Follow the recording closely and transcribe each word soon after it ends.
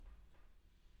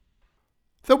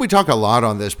Though we talk a lot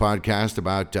on this podcast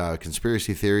about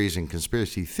conspiracy theories and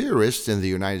conspiracy theorists in the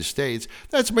United States,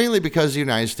 that's mainly because the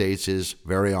United States is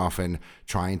very often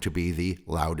trying to be the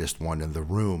loudest one in the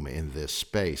room in this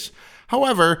space.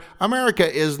 However, America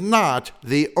is not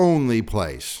the only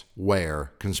place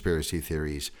where conspiracy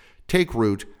theories take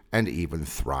root and even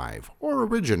thrive or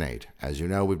originate. As you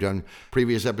know, we've done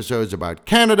previous episodes about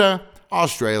Canada,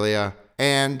 Australia,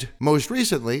 and most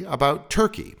recently about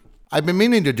Turkey. I've been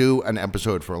meaning to do an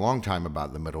episode for a long time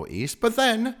about the Middle East, but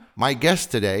then my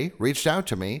guest today reached out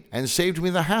to me and saved me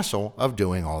the hassle of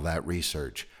doing all that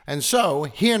research. And so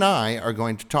he and I are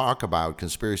going to talk about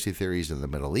conspiracy theories in the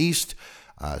Middle East,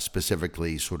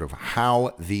 specifically sort of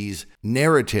how these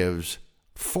narratives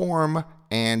form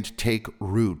and take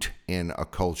root in a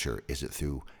culture. Is it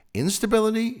through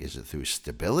instability? Is it through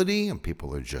stability and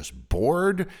people are just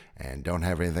bored and don't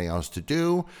have anything else to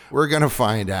do? We're going to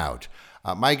find out.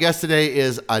 My guest today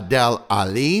is Adel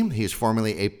Aali. He is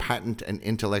formerly a patent and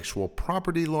intellectual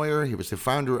property lawyer. He was the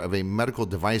founder of a medical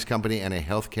device company and a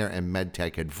healthcare and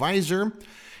medtech advisor.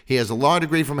 He has a law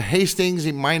degree from Hastings.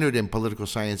 He minored in political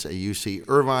science at UC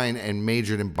Irvine and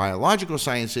majored in biological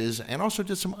sciences and also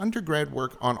did some undergrad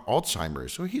work on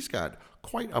Alzheimer's. So he's got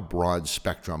quite a broad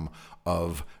spectrum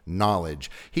of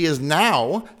knowledge. He is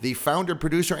now the founder,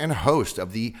 producer, and host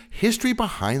of the History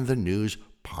Behind the News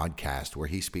podcast, where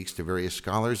he speaks to various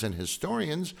scholars and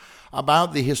historians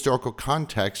about the historical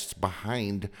contexts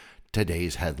behind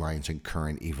today's headlines and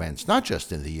current events, not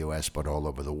just in the U.S., but all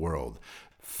over the world.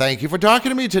 Thank you for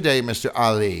talking to me today, Mr.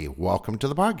 Aali. Welcome to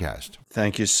the podcast.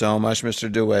 Thank you so much,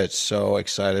 Mr. DeWitt. So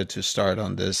excited to start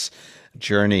on this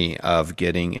journey of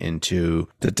getting into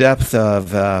the depth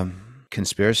of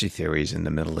conspiracy theories in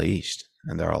the Middle East.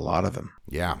 And there are a lot of them.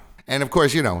 Yeah. And of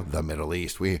course, you know, the Middle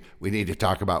East, we need to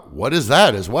talk about what is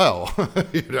that as well.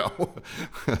 You know,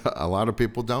 a lot of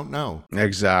people don't know.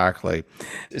 Exactly.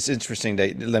 It's interesting.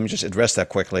 Let me just address that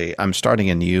quickly. I'm starting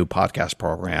a new podcast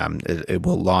program. It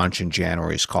will launch in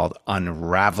January. It's called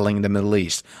Unraveling the Middle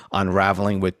East.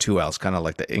 Unraveling with two L's, kind of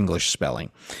like the English spelling.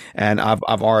 And I've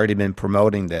already been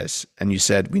promoting this. And you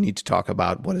said we need to talk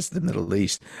about what is the Middle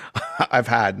East. I've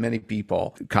had many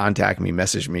people contact me,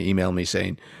 message me, email me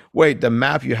saying, wait, the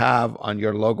map you have on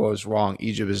your logo is wrong.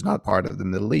 Egypt is not part of the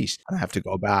Middle East. I have to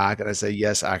go back and I say,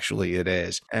 yes, actually it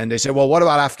is. And they say, well, what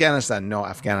about Afghanistan? No,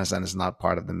 Afghanistan is not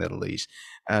part of the Middle East.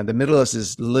 And the Middle East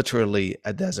is literally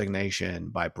a designation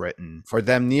by Britain. For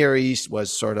them, Near East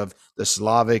was sort of the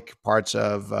Slavic parts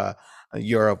of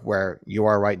Europe, where you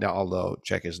are right now, although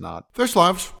Czech is not. They're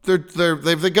Slavs.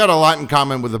 They've got a lot in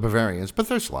common with the Bavarians, but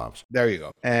they're Slavs. There you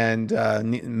go. And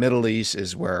Middle East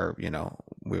is where, you know,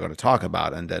 we're going to talk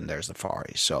about, and then there's the Far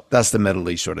East. So that's the Middle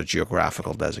East sort of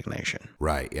geographical designation.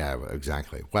 Right. Yeah,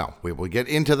 exactly. Well, we will get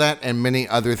into that and many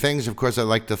other things. Of course, I'd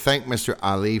like to thank Mr.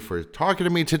 Aali for talking to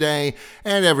me today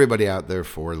and everybody out there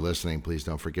for listening. Please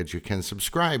don't forget you can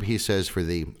subscribe, he says, for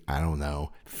the,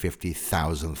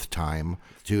 50,000th time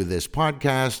to this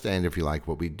podcast. And if you like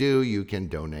what we do, you can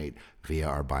donate via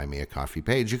our Buy Me a Coffee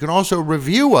page. You can also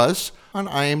review us on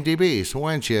IMDb. So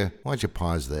why don't you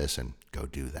pause this and go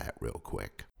do that real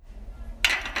quick.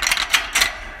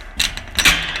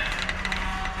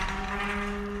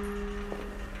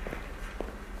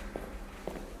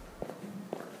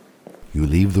 You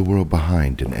leave the world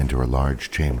behind and enter a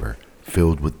large chamber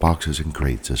filled with boxes and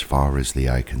crates as far as the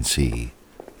eye can see.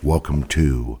 Welcome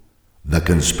to the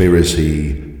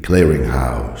Conspiracy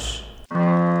Clearinghouse,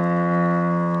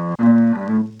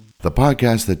 the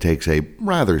podcast that takes a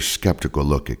rather skeptical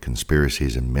look at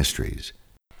conspiracies and mysteries.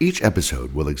 Each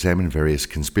episode will examine various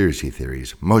conspiracy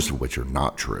theories, most of which are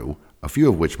not true, a few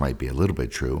of which might be a little bit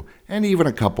true, and even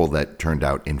a couple that turned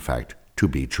out, in fact, to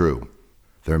be true.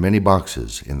 There are many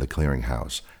boxes in the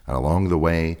clearinghouse, and along the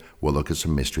way, we'll look at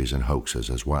some mysteries and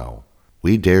hoaxes as well.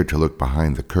 We dare to look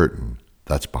behind the curtain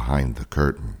that's behind the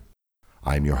curtain.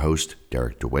 I'm your host,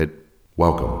 Derek DeWitt.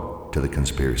 Welcome to the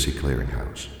Conspiracy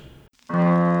Clearinghouse.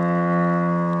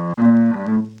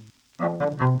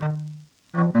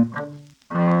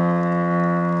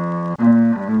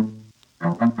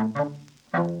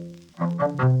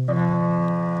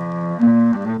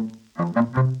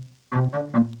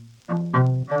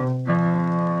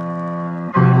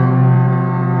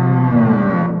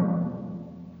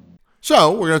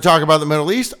 So we're going to talk about the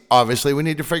Middle East. Obviously, we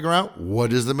need to figure out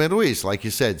what is the Middle East. Like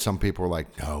you said, some people are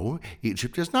like, no,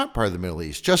 Egypt is not part of the Middle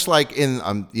East. Just like in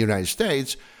the United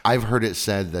States, I've heard it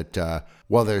said that,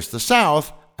 well, there's the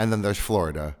South, and then there's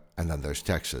Florida, and then there's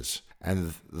Texas.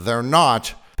 And they're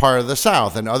not part of the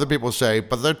South. And other people say,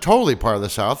 but they're totally part of the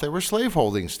South. They were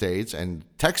slaveholding states. And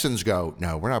Texans go,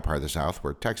 no, we're not part of the South.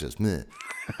 We're Texas.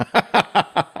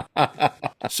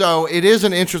 So it is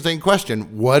an interesting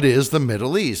question. What is the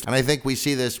Middle East? And I think we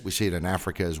see it in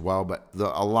Africa as well, but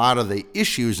a lot of the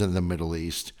issues in the Middle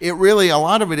East, a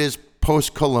lot of it is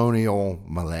post-colonial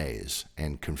malaise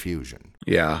and confusion.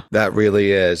 Yeah, that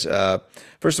really is.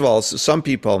 First of all, some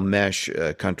people mesh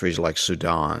countries like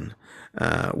Sudan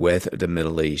with the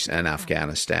Middle East and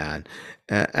Afghanistan.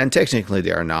 And technically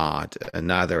they are not.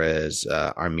 Neither is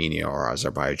Armenia or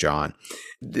Azerbaijan.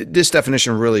 This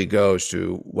definition really goes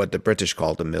to what the British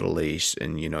called the Middle East.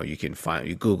 And, you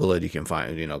Google it, you can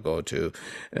find, go to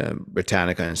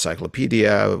Britannica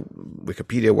Encyclopedia,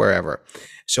 Wikipedia, wherever.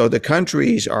 So the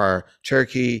countries are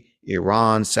Turkey,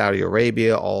 Iran, Saudi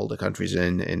Arabia, all the countries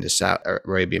in the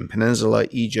Arabian Peninsula,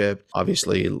 Egypt,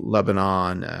 obviously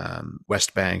Lebanon,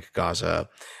 West Bank, Gaza,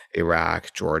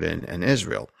 Iraq, Jordan, and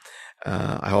Israel.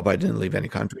 I hope I didn't leave any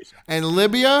countries. And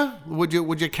Libya, would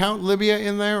you count Libya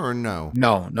in there or no?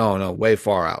 No, way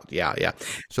far out. Yeah.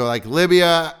 So like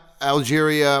Libya,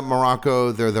 Algeria,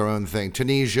 Morocco, they're their own thing.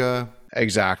 Tunisia.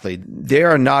 Exactly. They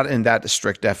are not in that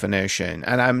strict definition.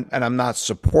 And I'm not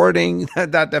supporting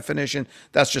that definition.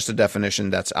 That's just a definition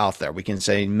that's out there. We can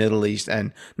say Middle East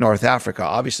and North Africa.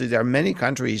 Obviously, there are many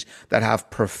countries that have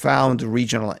profound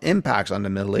regional impacts on the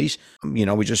Middle East.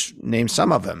 We just named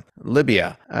some of them.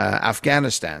 Libya,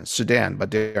 Afghanistan, Sudan,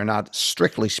 but they are not,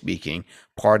 strictly speaking,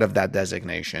 part of that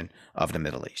designation of the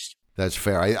Middle East. That's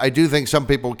fair. I do think some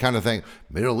people kind of think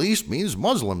Middle East means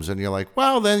Muslims. And you're like,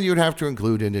 well, then you'd have to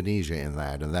include Indonesia in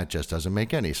that. And that just doesn't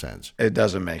make any sense. It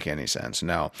doesn't make any sense,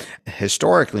 no.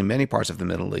 Historically, many parts of the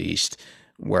Middle East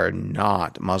were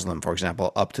not Muslim. For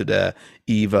example, up to the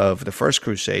eve of the First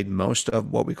Crusade, most of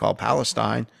what we call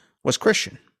Palestine was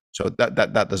Christian. So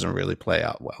that doesn't really play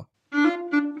out well.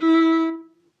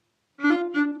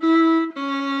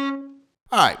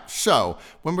 All right, so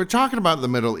when we're talking about the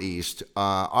Middle East,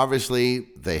 obviously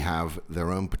they have their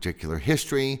own particular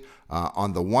history.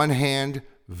 On the one hand,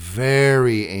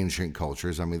 very ancient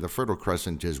cultures. I mean, the Fertile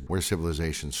Crescent is where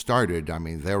civilization started. I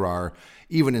mean, there are,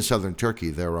 even in southern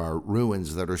Turkey, there are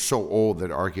ruins that are so old that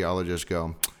archaeologists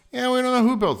go, yeah, we don't know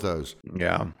who built those.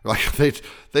 Yeah. Like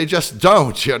they just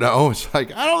don't, It's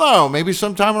like, I don't know, maybe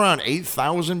sometime around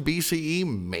 8,000 BCE,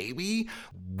 maybe.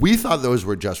 We thought those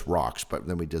were just rocks, but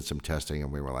then we did some testing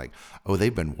and we were like, oh,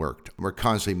 they've been worked. We're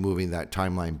constantly moving that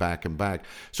timeline back and back.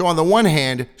 So on the one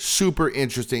hand, super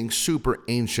interesting, super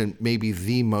ancient, maybe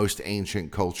the most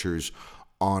ancient cultures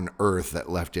on Earth that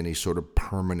left any sort of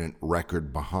permanent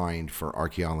record behind for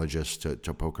archaeologists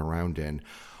to poke around in.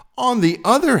 On the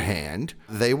other hand,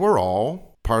 they were all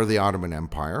part of the Ottoman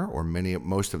Empire, or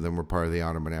most of them were part of the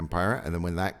Ottoman Empire. And then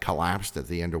when that collapsed at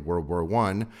the end of World War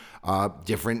I,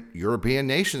 different European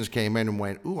nations came in and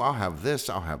went, ooh, I'll have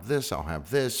this, I'll have this, I'll have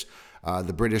this.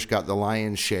 The British got the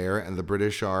lion's share, and the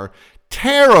British are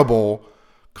terrible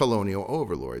colonial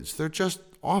overlords. They're just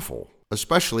awful,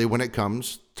 especially when it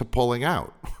comes to pulling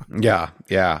out. Yeah.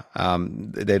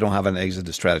 They don't have an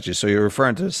exit strategy. So you're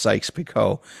referring to the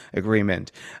Sykes-Picot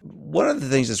Agreement. One of the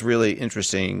things that's really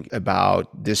interesting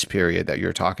about this period that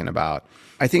you're talking about,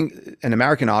 I think an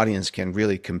American audience can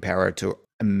really compare it to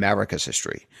America's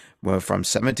history. Well, from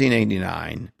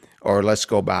 1789, or let's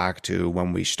go back to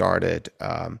when we started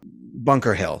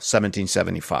Bunker Hill,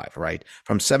 1775, right?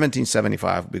 From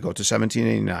 1775, we go to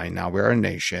 1789. Now we're a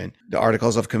nation. The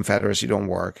Articles of Confederacy don't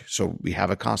work. So we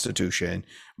have a constitution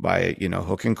by,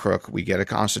 hook and crook. We get a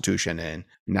constitution in.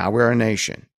 Now we're a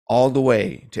nation. All the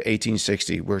way to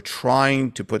 1860, we're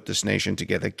trying to put this nation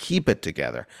together, keep it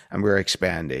together, and we're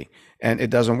expanding. And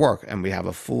it doesn't work. And we have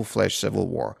a full-fledged civil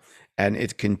war. And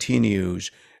it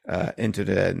continues into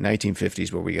the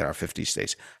 1950s where we get our 50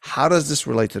 states. How does this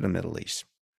relate to the Middle East?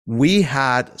 We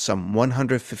had some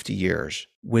 150 years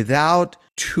without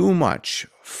too much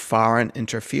foreign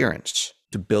interference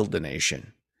to build the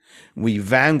nation. We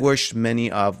vanquished many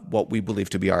of what we believe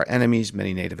to be our enemies,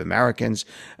 many Native Americans.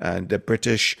 The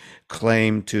British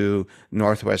claim to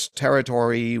Northwest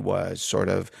Territory was sort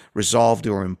of resolved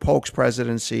during Polk's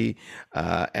presidency,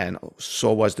 and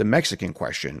so was the Mexican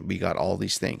question. We got all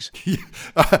these things.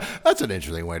 That's an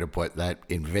interesting way to put that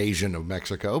invasion of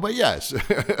Mexico, but yes.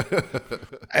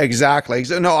 Exactly.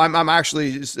 So, no, I'm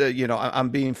actually, I'm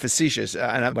being facetious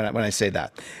when I say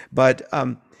that. But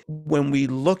when we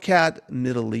look at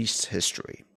Middle East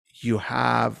history, you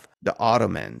have the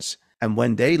Ottomans, and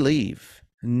when they leave,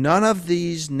 none of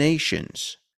these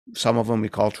nations, some of them we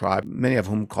call tribe, many of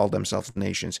whom call themselves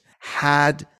nations,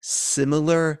 had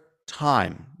similar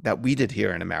time that we did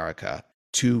here in America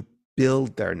to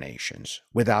build their nations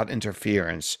without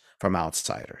interference from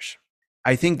outsiders.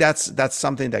 I think that's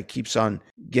something that keeps on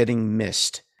getting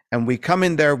missed. And we come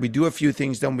in there, we do a few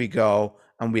things, then we go,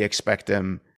 and we expect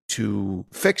them to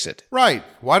fix it. Right.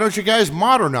 Why don't you guys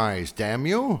modernize, damn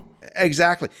you?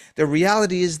 Exactly. The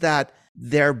reality is that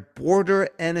their border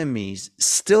enemies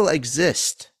still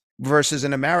exist. Versus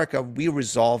in America, we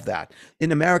resolved that.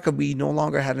 In America, we no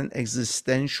longer had an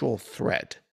existential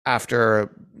threat. After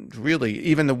really,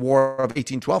 even the War of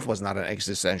 1812 was not an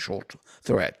existential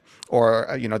threat. Or,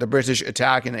 the British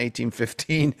attack in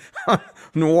 1815 on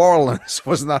New Orleans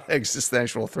was not an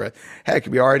existential threat. Heck,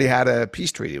 we already had a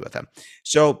peace treaty with them.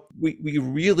 So we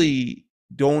really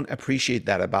don't appreciate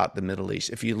that about the Middle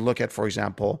East. If you look at, for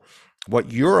example,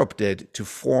 what Europe did to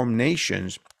form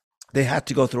nations, they had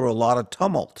to go through a lot of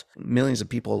tumult. Millions of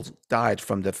people died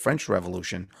from the French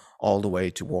Revolution all the way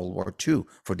to World War II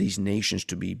for these nations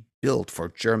to be built, for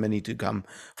Germany to come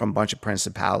from a bunch of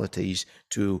principalities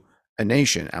to a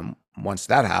nation. And once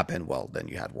that happened, well, then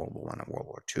you had World War I and World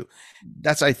War II.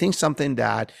 That's, I think, something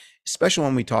that, especially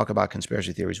when we talk about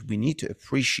conspiracy theories, we need to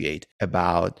appreciate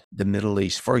about the Middle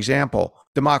East. For example,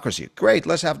 democracy. Great,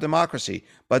 let's have democracy.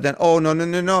 But then, oh,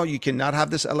 no, you cannot have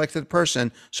this elected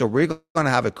person. So we're going to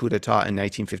have a coup d'etat in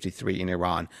 1953 in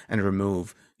Iran and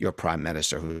remove your prime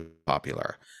minister who's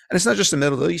popular. And it's not just a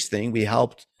Middle East thing. We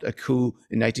helped a coup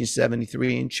in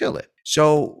 1973 in Chile.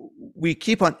 So we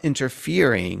keep on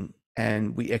interfering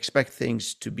and we expect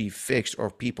things to be fixed or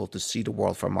people to see the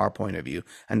world from our point of view.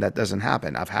 And that doesn't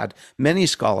happen. I've had many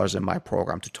scholars in my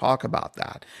program to talk about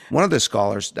that. One of the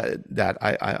scholars that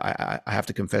I have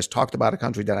to confess talked about a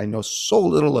country that I know so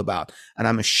little about, and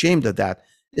I'm ashamed of that,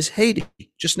 is Haiti,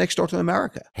 just next door to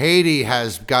America. Haiti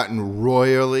has gotten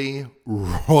royally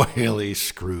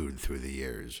screwed through the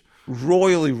years.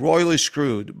 Royally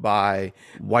screwed by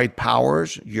white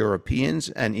powers, Europeans,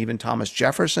 and even Thomas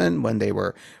Jefferson. When they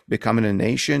were becoming a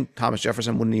nation, Thomas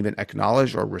Jefferson wouldn't even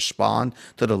acknowledge or respond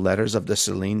to the letters of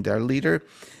Dessalines, their leader.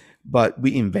 But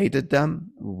we invaded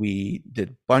them. We did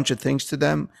a bunch of things to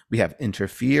them. We have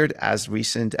interfered. As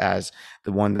recent as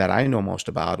the one that I know most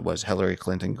about was Hillary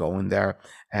Clinton going there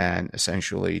and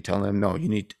essentially telling them, no, you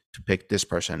need to pick this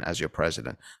person as your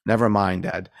president. Never mind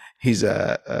that he's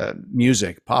a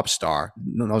music pop star,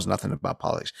 knows nothing about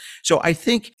politics. So I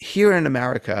think here in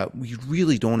America, we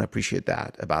really don't appreciate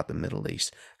that about the Middle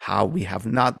East, how we have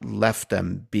not left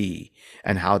them be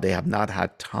and how they have not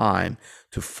had time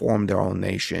to form their own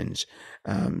nations,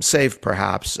 save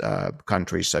perhaps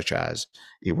countries such as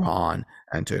Iran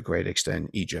and to a great extent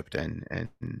Egypt and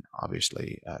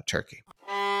obviously Turkey.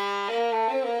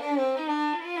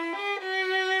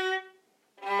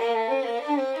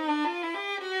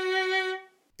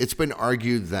 It's been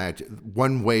argued that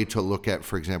one way to look at,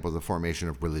 for example, the formation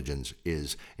of religions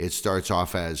is it starts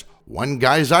off as one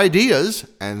guy's ideas,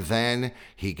 and then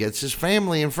he gets his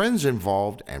family and friends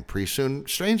involved, and pretty soon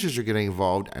strangers are getting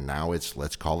involved, and now it's,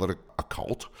 let's call it a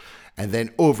cult. And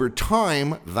then over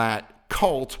time, that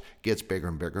cult gets bigger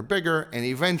and bigger and bigger, and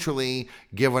eventually,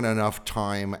 given enough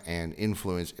time and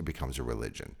influence, it becomes a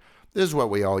religion. This is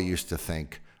what we all used to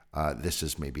think. This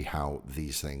is maybe how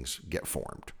these things get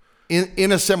formed.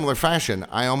 In a similar fashion,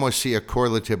 I almost see a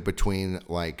correlative between,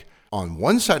 like, on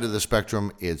one side of the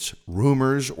spectrum, it's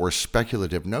rumors or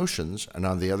speculative notions, and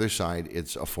on the other side,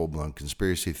 it's a full-blown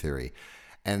conspiracy theory.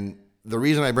 And the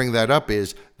reason I bring that up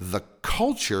is the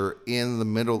culture in the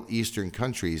Middle Eastern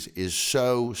countries is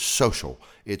so social.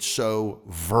 It's so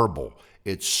verbal.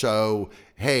 It's so,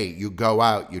 hey, you go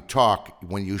out, you talk.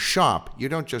 When you shop, you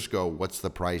don't just go, what's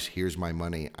the price? Here's my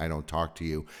money. I don't talk to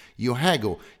you. You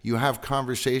haggle. You have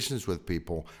conversations with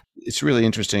people. It's really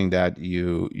interesting that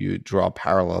you draw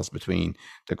parallels between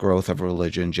the growth of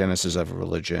religion, genesis of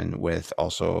religion, with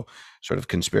also sort of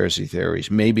conspiracy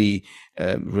theories. Maybe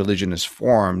religion is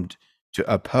formed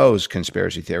to oppose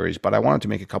conspiracy theories, but I wanted to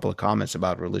make a couple of comments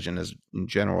about religion as in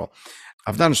general.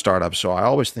 I've done startups, so I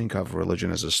always think of religion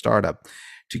as a startup.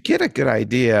 To get a good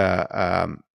idea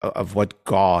of what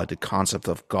God, the concept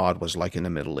of God was like in the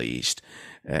Middle East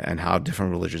and how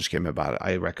different religions came about,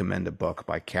 I recommend a book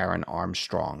by Karen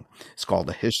Armstrong. It's called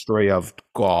The History of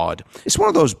God. It's one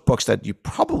of those books that you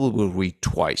probably will read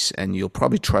twice and you'll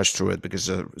probably trudge through it because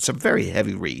it's a very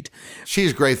heavy read.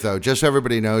 She's great, though. Just so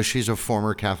everybody knows, she's a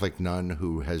former Catholic nun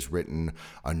who has written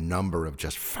a number of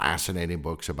just fascinating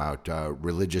books about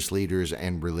religious leaders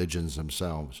and religions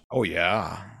themselves. Oh,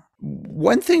 yeah.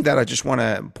 One thing that I just want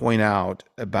to point out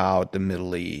about the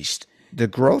Middle East, the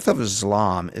growth of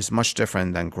Islam is much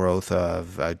different than growth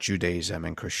of Judaism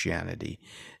and Christianity.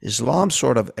 Islam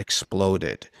sort of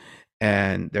exploded,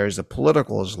 and there's a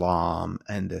political Islam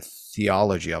and the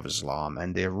theology of Islam,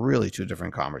 and they're really two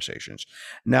different conversations.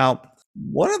 Now,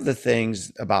 one of the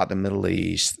things about the Middle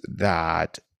East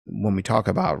that when we talk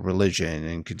about religion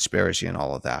and conspiracy and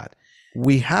all of that,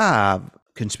 we have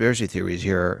conspiracy theories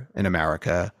here in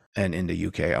America and in the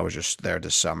UK. I was just there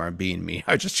this summer, being me.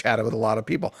 I just chatted with a lot of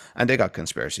people, and they got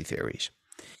conspiracy theories.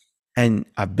 And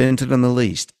I've been to the Middle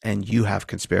East, and you have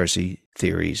conspiracy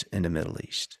theories in the Middle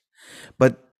East.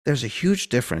 But there's a huge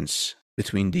difference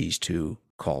between these two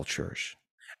cultures.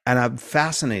 And I'm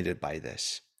fascinated by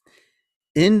this.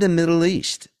 In the Middle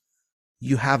East,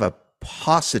 you have a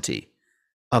paucity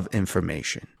of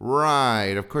information.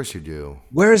 Right, of course you do.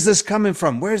 Where is this coming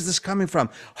from? Where is this coming from?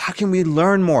 How can we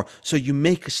learn more? So you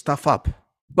make stuff up.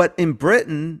 But in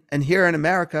Britain and here in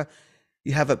America,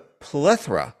 you have a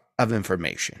plethora of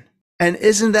information. And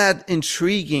isn't that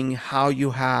intriguing how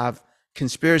you have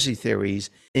conspiracy theories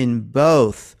in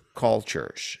both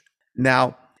cultures?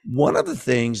 Now, one of the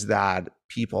things that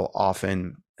people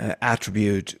often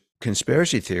attribute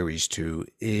conspiracy theories to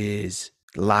is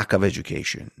lack of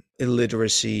education,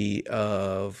 illiteracy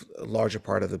of a larger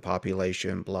part of the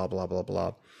population, blah, blah, blah,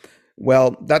 blah.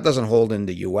 Well, that doesn't hold in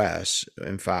the US.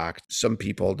 In fact, some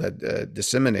people that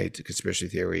disseminate conspiracy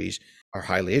theories are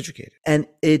highly educated. And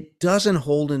it doesn't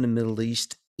hold in the Middle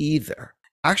East either.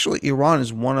 Actually, Iran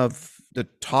is one of the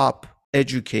top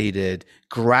educated,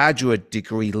 graduate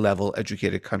degree level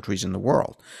educated countries in the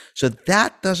world. So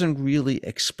that doesn't really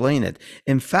explain it.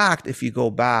 In fact, if you go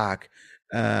back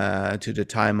to the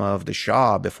time of the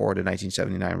Shah before the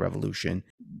 1979 revolution,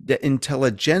 the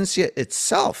intelligentsia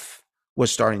itself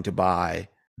was starting to buy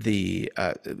the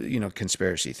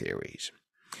conspiracy theories.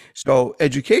 So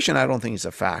education, I don't think is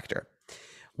a factor.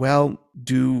 Well,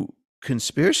 do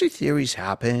conspiracy theories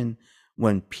happen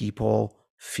when people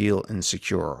feel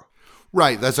insecure?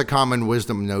 Right, that's a common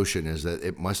wisdom notion, is that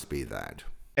it must be that.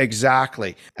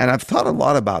 Exactly. And I've thought a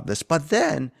lot about this. But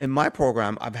then in my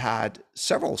program, I've had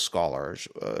several scholars,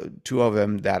 two of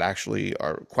them that actually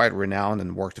are quite renowned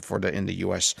and worked in the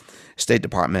U.S. State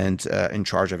Department in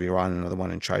charge of Iran, and another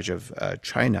one in charge of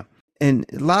China. And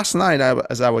last night,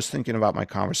 as I was thinking about my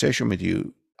conversation with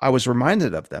you, I was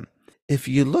reminded of them. If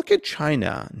you look at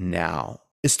China now,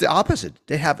 it's the opposite.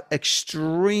 They have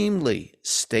extremely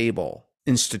stable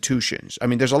institutions. I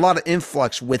mean, there's a lot of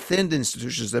influx within the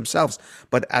institutions themselves,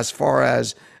 but as far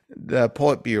as the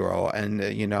Politburo and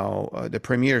the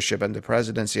premiership and the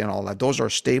presidency and all that, those are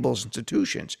stable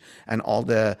institutions, and all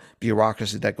the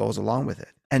bureaucracy that goes along with it.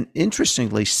 And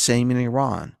interestingly, same in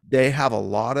Iran. They have a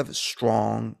lot of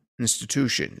strong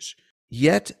institutions,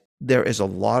 yet there is a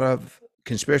lot of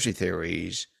conspiracy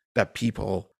theories that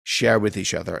people share with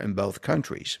each other in both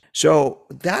countries. So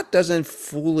that doesn't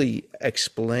fully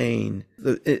explain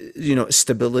the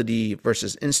stability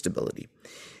versus instability.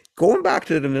 Going back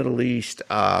to the Middle East,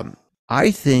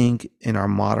 I think in our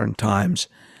modern times,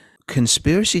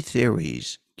 conspiracy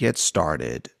theories get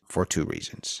started for two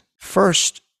reasons.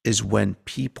 First is when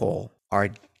people are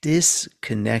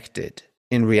disconnected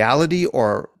in reality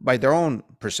or by their own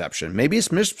perception. Maybe it's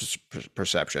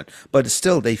misperception, but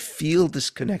still they feel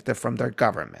disconnected from their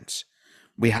governments.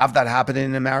 We have that happening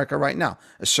in America right now.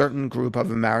 A certain group of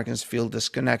Americans feel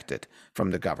disconnected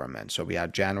from the government. So we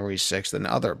had January 6th and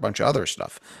a bunch of other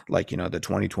stuff, like, the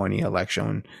 2020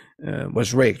 election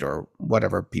was rigged or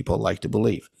whatever people like to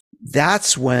believe.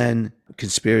 That's when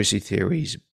conspiracy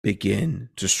theories begin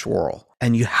to swirl.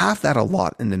 And you have that a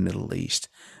lot in the Middle East,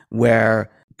 where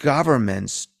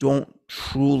governments don't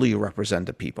truly represent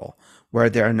the people, where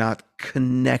they're not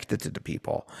connected to the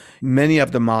people. Many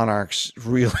of the monarchs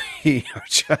really are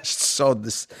just so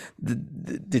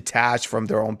detached from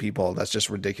their own people. That's just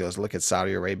ridiculous. Look at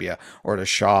Saudi Arabia or the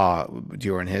Shah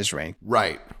during his reign.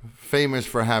 Right. Famous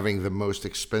for having the most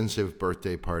expensive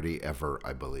birthday party ever,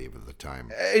 I believe, at the time.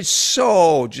 It's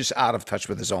so just out of touch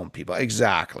with his own people.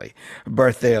 Exactly.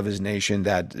 Birthday of his nation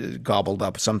that gobbled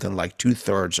up something like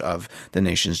 2/3 of the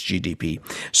nation's GDP.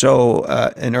 So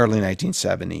in early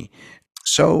 1970.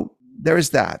 So there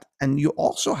is that. And you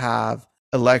also have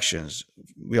elections.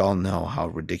 We all know how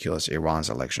ridiculous Iran's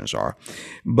elections are.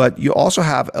 But you also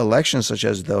have elections such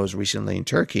as those recently in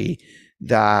Turkey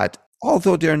that,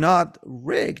 although they're not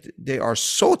rigged, they are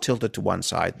so tilted to one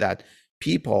side that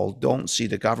people don't see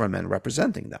the government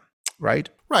representing them, right?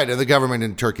 Right. And the government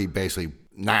in Turkey basically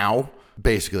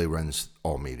runs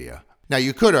all media. Now,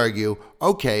 you could argue,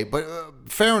 okay, but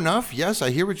fair enough. Yes, I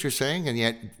hear what you're saying. And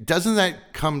yet, doesn't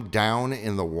that come down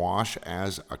in the wash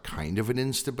as a kind of an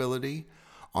instability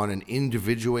on an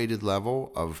individuated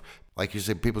level of, like you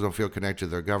said, people don't feel connected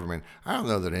to their government? I don't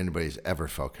know that anybody's ever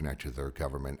felt connected to their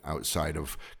government outside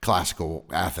of classical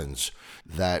Athens.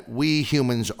 That we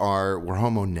humans we're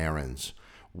homo narrans.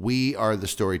 We are the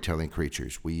storytelling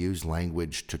creatures. We use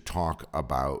language to talk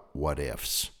about what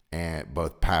ifs, and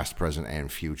both past, present,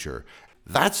 and future.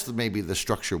 That's maybe the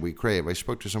structure we crave. I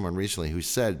spoke to someone recently who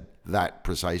said that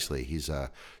precisely. He's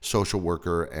a social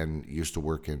worker and used to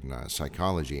work in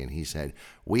psychology, and he said,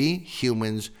 we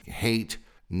humans hate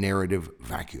narrative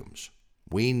vacuums.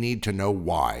 We need to know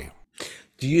why.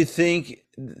 Do you think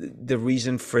the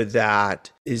reason for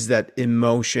that is that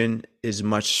emotion is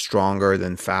much stronger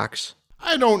than facts?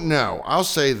 I don't know. I'll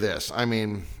say this. I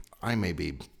mean, I may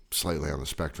be slightly on the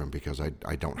spectrum because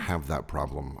I don't have that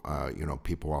problem.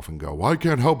 People often go, well, I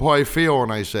can't help how I feel.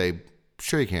 And I say,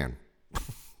 sure you can.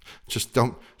 just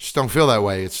don't feel that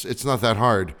way. It's not that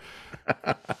hard.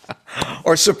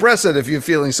 Or suppress it if you're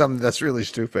feeling something that's really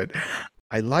stupid.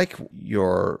 I like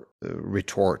your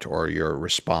retort or your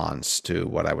response to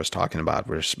what I was talking about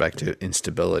with respect to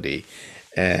instability.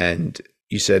 And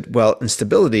you said, well,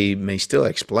 instability may still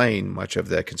explain much of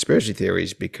the conspiracy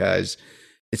theories because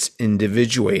it's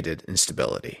individuated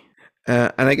instability.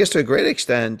 And I guess to a great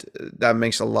extent, that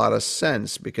makes a lot of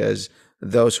sense because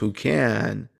those who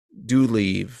can do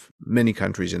leave many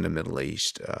countries in the Middle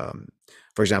East.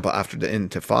 For example, after the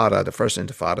Intifada, the first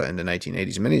Intifada in the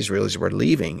 1980s, many Israelis were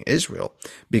leaving Israel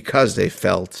because they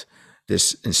felt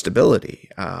this instability.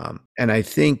 And I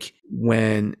think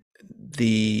when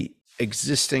the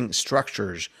existing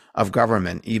structures of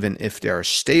government, even if they are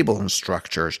stable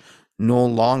structures, no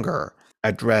longer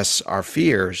address our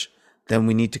fears, then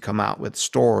we need to come out with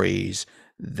stories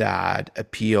that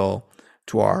appeal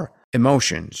to our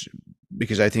emotions.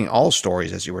 Because I think all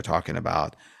stories, as you were talking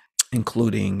about,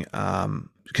 including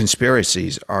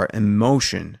conspiracies, are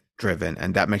emotion driven,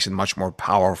 and that makes it much more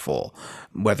powerful,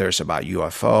 whether it's about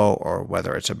UFO or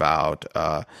whether it's about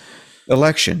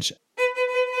elections.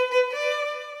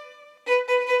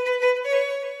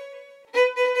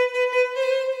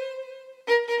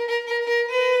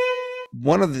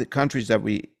 One of the countries that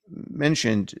we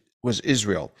mentioned was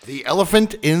Israel. The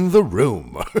elephant in the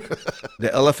room.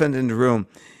 The elephant in the room.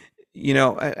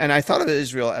 And I thought of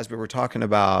Israel as we were talking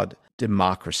about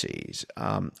democracies.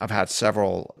 I've had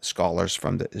several scholars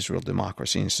from the Israel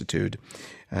Democracy Institute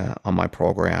on my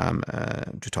program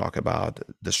to talk about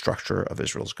the structure of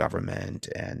Israel's government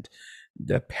and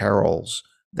the perils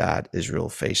that Israel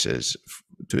faces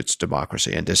to its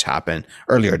democracy. And this happened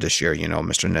earlier this year,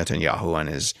 Mr. Netanyahu and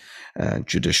his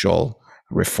judicial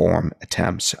reform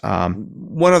attempts.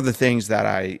 One of the things that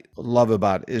I love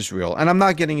about Israel, and I'm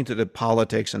not getting into the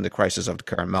politics and the crisis of the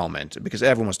current moment because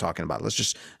everyone's talking about it. Let's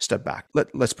just step back.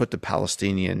 Let's put the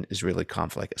Palestinian-Israeli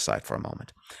conflict aside for a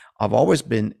moment. I've always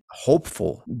been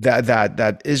hopeful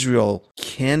that Israel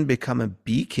can become a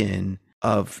beacon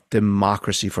of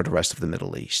democracy for the rest of the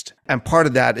Middle East. And part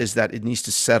of that is that it needs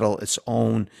to settle its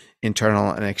own internal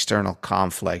and external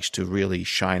conflicts to really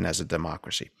shine as a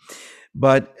democracy.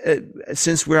 But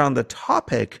since we're on the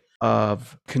topic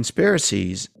of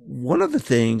conspiracies, one of the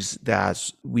things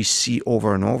that we see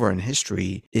over and over in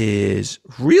history is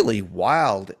really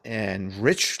wild and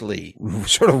richly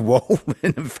sort of woven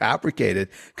and fabricated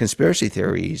conspiracy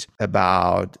theories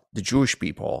about the Jewish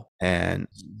people and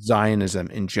Zionism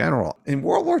in general. In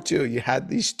World War II, you had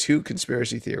these two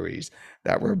conspiracy theories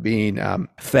that were being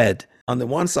fed on the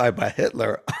one side by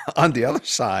Hitler, on the other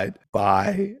side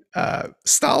by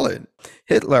Stalin.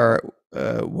 Hitler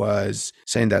was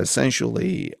saying that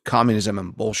essentially communism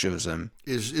and Bolshevism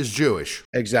is Jewish.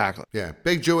 Exactly. Yeah,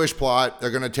 big Jewish plot.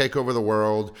 They're going to take over the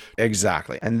world.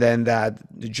 Exactly. And then that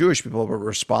the Jewish people were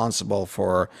responsible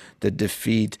for the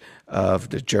defeat of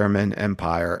the German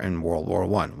Empire in World War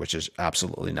I, which is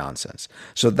absolutely nonsense.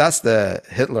 So that's the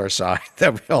Hitler side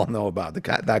that we all know about,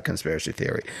 that conspiracy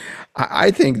theory.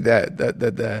 I think that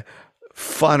the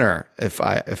funner,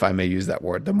 if I may use that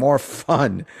word, the more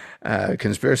fun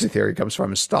conspiracy theory comes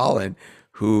from Stalin,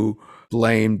 who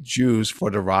blamed Jews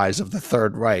for the rise of the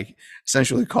Third Reich,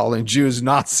 essentially calling Jews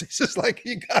Nazis. It's like,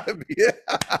 you gotta be.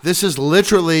 This is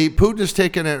literally, Putin has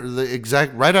taken it the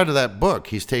exact right out of that book.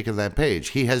 He's taken that page.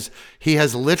 He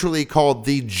has literally called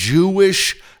the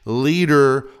Jewish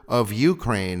leader of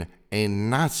Ukraine a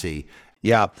Nazi.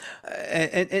 Yeah.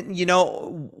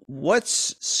 And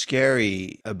what's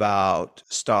scary about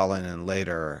Stalin and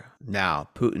later now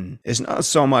Putin is not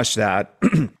so much that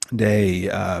they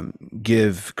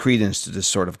give credence to this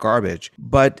sort of garbage,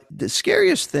 but the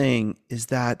scariest thing is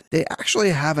that they actually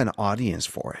have an audience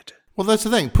for it. Well, that's the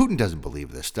thing. Putin doesn't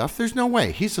believe this stuff. There's no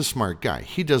way. He's a smart guy.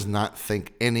 He does not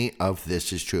think any of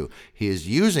this is true. He is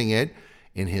using it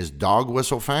in his dog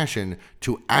whistle fashion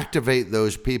to activate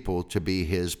those people to be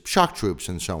his shock troops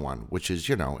and so on, which is,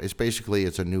 it's basically,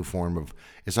 it's a new form of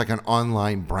It's like an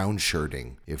online brown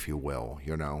shirting, if you will,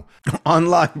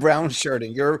 Online brown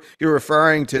shirting. You're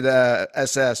referring to the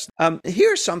SS.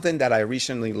 Here's something that I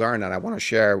recently learned and I want to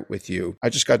share with you. I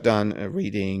just got done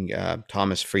reading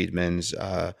Thomas Friedman's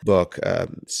book.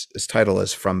 His title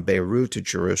is From Beirut to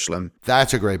Jerusalem.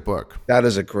 That's a great book. That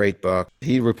is a great book.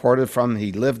 He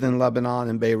lived in Lebanon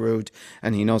and Beirut,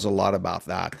 and he knows a lot about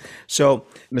that. So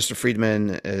Mr.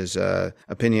 Friedman is an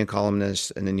opinion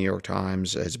columnist in the New York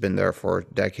Times, has been there for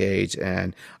decades,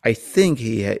 and I think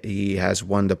he has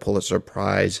won the Pulitzer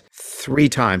Prize three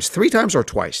times or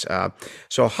twice.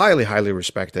 So highly, highly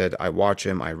respected. I watch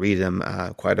him, I read him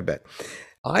quite a bit.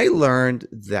 I learned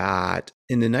that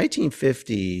in the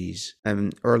 1950s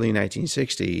and early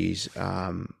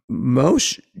 1960s,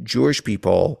 most Jewish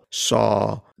people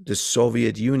saw the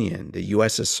Soviet Union, the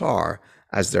USSR,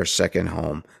 as their second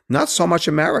home, not so much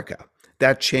America.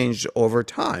 That changed over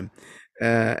time.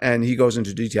 And he goes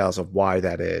into details of why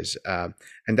that is.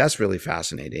 And that's really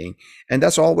fascinating. And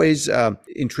that's always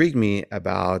intrigued me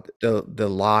about the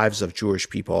lives of Jewish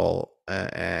people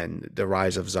and the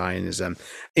rise of Zionism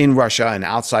in Russia and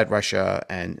outside Russia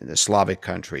and the Slavic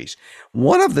countries.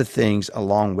 One of the things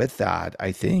along with that,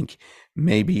 I think,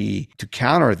 maybe to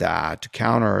counter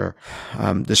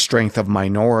the strength of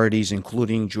minorities,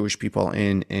 including Jewish people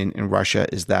in Russia,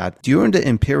 is that during the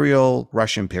Imperial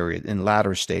Russian period, in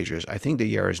latter stages, I think the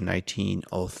year is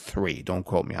 1903, don't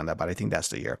quote me on that, but I think that's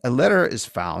the year, a letter is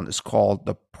found. It's called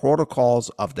the Protocols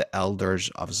of the Elders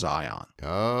of Zion.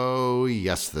 Oh,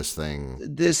 yes, this thing.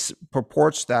 This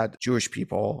purports that Jewish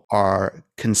people are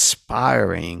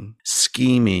conspiring,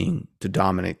 scheming to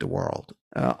dominate the world.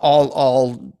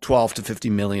 All 12 to 50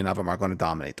 million of them are going to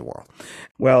dominate the world.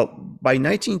 Well, by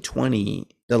 1920,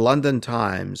 the London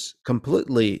Times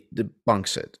completely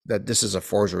debunks it, that this is a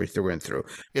forgery through and through.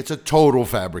 It's a total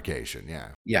fabrication,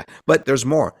 yeah. Yeah, but there's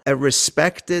more. A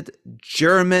respected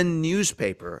German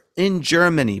newspaper in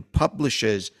Germany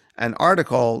publishes an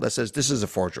article that says this is a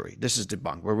forgery. This is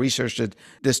debunked. We researched it.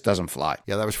 This doesn't fly.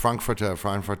 Yeah, that was Frankfurter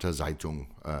Zeitung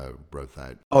wrote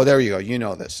that. Oh, there you go. You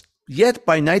know this. Yet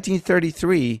by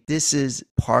 1933, this is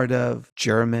part of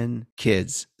German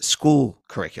kids' school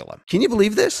curriculum. Can you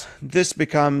believe this? This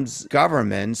becomes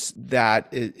governments that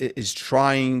is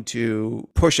trying to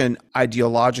push an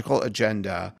ideological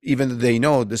agenda, even though they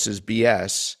know this is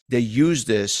BS. They use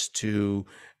this to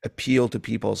appeal to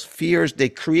people's fears. They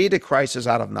create a crisis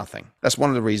out of nothing. That's one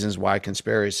of the reasons why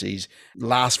conspiracies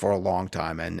last for a long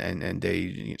time and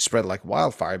they spread like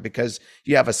wildfire, because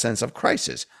you have a sense of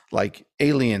crisis, like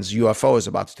aliens, UFOs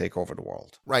about to take over the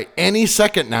world. Right. Any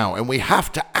second now, and we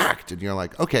have to act. And you're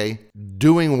like, okay,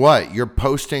 doing what? You're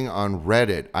posting on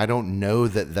Reddit. I don't know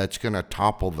that that's going to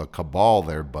topple the cabal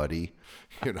there, buddy.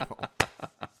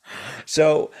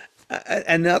 So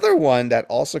another one that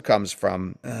also comes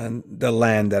from the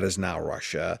land that is now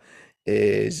Russia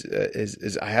is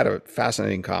I had a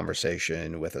fascinating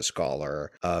conversation with a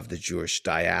scholar of the Jewish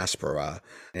diaspora,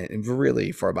 and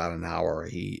really for about an hour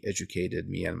he educated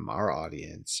me and our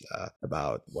audience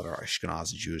about what are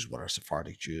Ashkenazi Jews, what are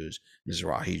Sephardic Jews,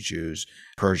 Mizrahi Jews,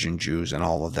 Persian Jews, and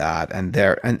all of that,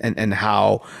 and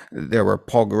how there were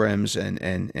pogroms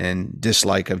and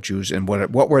dislike of Jews, and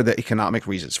what were the economic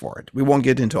reasons for it. We won't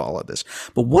get into all of this,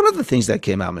 but one of the things that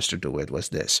came out, Mr. DeWitt, was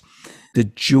this: the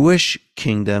Jewish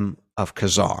kingdom of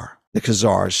Khazar, the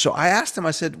Khazars. So I asked him,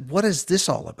 I said, what is this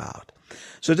all about?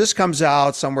 So this comes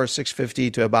out somewhere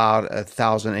 650 to about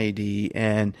 1000 AD.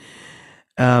 And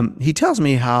he tells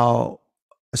me how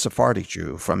a Sephardic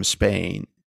Jew from Spain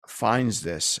finds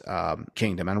this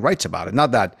kingdom and writes about it.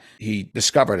 Not that he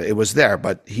discovered it, it was there,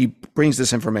 but he brings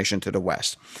this information to the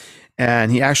West.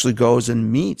 And he actually goes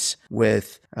and meets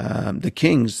with the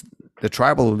kings, the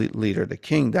tribal leader, the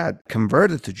king that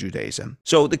converted to Judaism.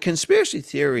 So the conspiracy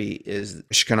theory is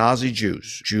Ashkenazi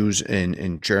Jews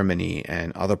in Germany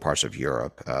and other parts of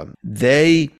Europe.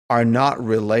 They are not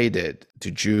related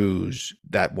to Jews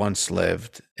that once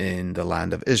lived in the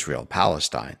land of Israel,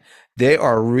 Palestine. They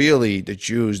are really the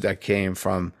Jews that came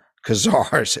from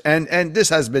Khazars, and this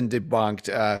has been debunked.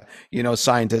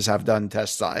 Scientists have done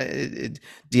tests.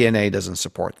 DNA doesn't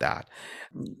support that.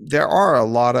 There are a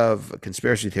lot of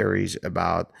conspiracy theories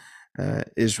about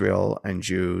Israel and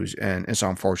Jews, and it's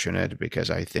unfortunate because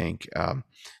I think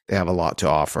they have a lot to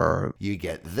offer. You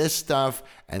get this stuff,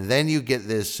 and then you get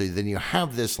this, so then you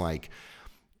have this like,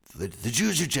 the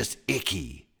Jews are just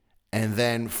icky. And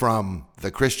then from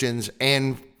the Christians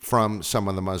and from some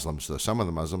of the Muslims. So some of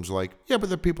the Muslims are like, yeah, but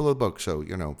they're people of the book, so,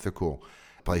 they're cool.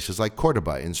 Places like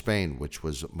Cordoba in Spain, which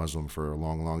was Muslim for a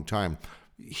long, long time.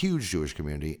 Huge Jewish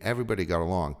community. Everybody got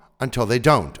along until they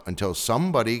don't. Until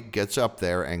somebody gets up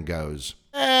there and goes,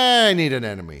 I need an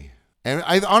enemy. And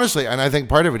I think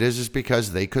part of it is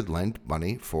because they could lend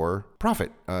money for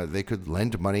profit. They could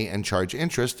lend money and charge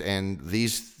interest, and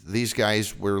these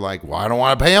guys were like, well, I don't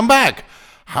want to pay them back.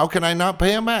 How can I not pay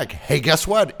them back? Hey, guess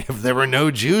what? If there were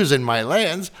no Jews in my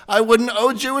lands, I wouldn't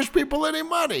owe Jewish people any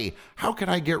money. How can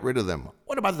I get rid of them?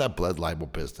 What about that blood libel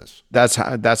business? That's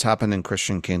happened in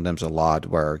Christian kingdoms a lot,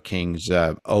 where kings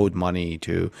owed money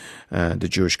to the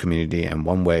Jewish community, and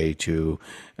one way to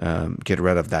get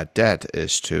rid of that debt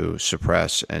is to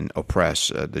suppress and oppress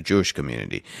the Jewish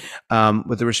community.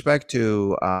 With respect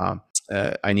to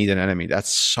I need an enemy,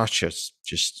 that's such a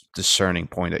just discerning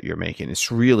point that you're making. It's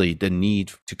really the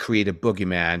need to create a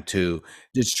boogeyman to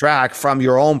distract from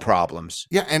your own problems.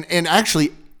 Yeah, and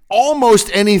actually, almost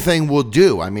anything will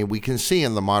do. I mean, we can see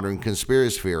in the modern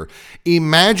conspiracy sphere,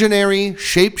 imaginary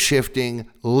shape-shifting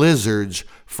lizards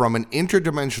from an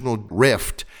interdimensional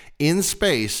rift in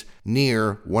space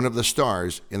near one of the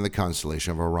stars in the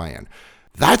constellation of Orion.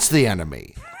 That's the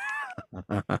enemy.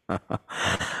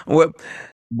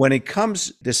 When it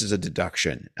comes, this is a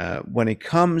deduction, when it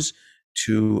comes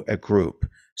to a group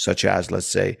such as, let's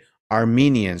say,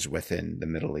 Armenians within the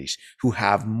Middle East, who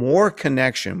have more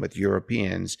connection with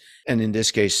Europeans, and in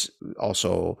this case,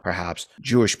 also perhaps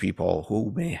Jewish people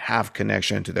who may have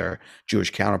connection to their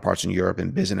Jewish counterparts in Europe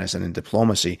in business and in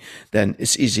diplomacy, then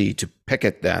it's easy to pick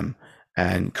at them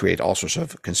and create all sorts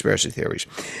of conspiracy theories.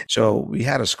 So we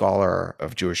had a scholar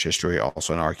of Jewish history,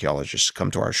 also an archaeologist,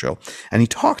 come to our show, and he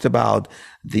talked about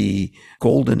the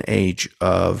golden age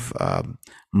of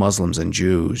Muslims and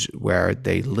Jews, where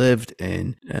they lived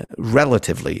in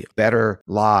relatively better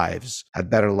lives, had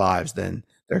better lives than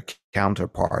their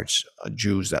counterparts,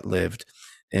 Jews that lived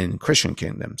in Christian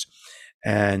kingdoms.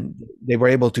 And they were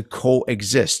able to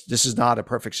coexist. This is not a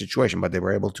perfect situation, but they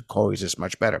were able to coexist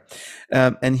much better.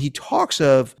 And he talks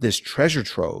of this treasure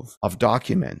trove of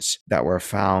documents that were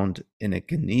found in a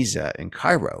Geniza in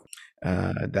Cairo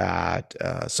that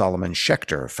Solomon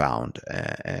Schechter found.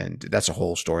 And that's a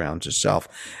whole story unto itself.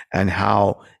 And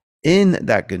how in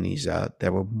that Geniza,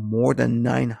 there were more than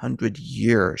 900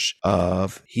 years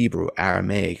of Hebrew,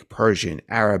 Aramaic, Persian,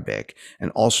 Arabic,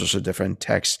 and all sorts of different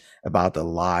texts about the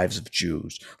lives of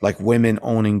Jews, like women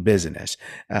owning business.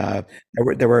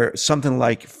 There were something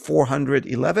like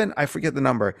 411, I forget the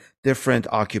number, different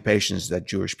occupations that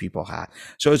Jewish people had.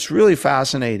 So it's really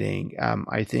fascinating.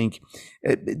 I think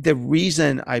the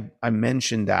reason I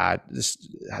mentioned that, this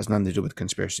has nothing to do with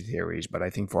conspiracy theories, but I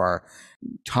think for our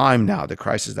time now, the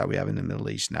crisis that we have in the Middle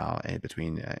East now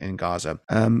in Gaza,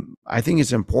 I think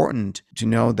it's important to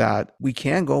know that we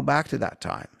can go back to that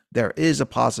time. There is a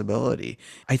possibility.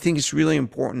 I think it's really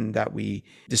important that we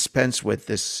dispense with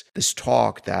this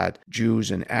talk that Jews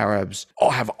and Arabs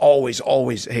have always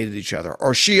hated each other,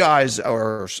 or Shiites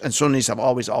and Sunnis have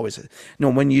always. No,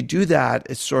 when you do that,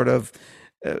 it sort of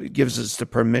gives us the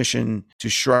permission to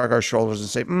shrug our shoulders and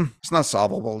say, it's not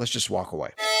solvable. Let's just walk away.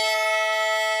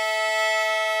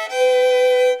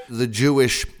 The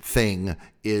Jewish thing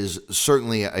is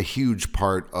certainly a huge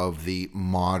part of the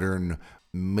modern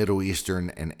Middle Eastern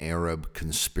and Arab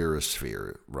conspiracy,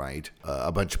 right?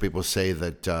 A bunch of people say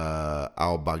that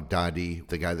al-Baghdadi,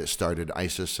 the guy that started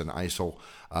ISIS and ISIL,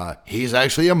 he's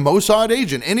actually a Mossad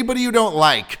agent. Anybody you don't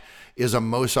like is a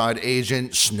Mossad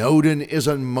agent. Snowden is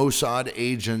a Mossad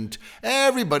agent.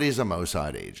 Everybody's a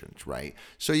Mossad agent, right?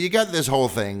 So you got this whole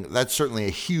thing. That's certainly a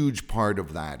huge part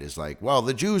of that, is like, well,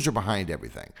 the Jews are behind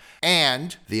everything.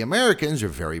 And the Americans are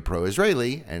very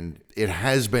pro-Israeli, and it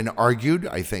has been argued,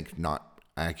 I think not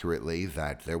accurately,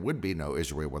 that there would be no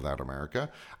Israel without America.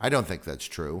 I don't think that's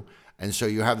true. And so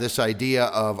you have this idea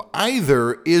of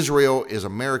either Israel is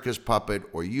America's puppet,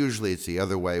 or usually it's the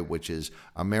other way, which is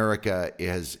America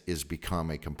is become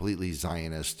a completely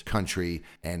Zionist country,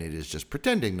 and it is just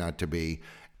pretending not to be.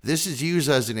 This is used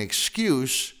as an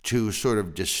excuse to sort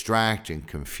of distract and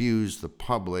confuse the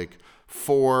public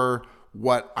for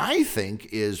what I think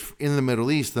is, in the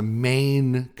Middle East, the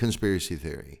main conspiracy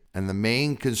theory. And the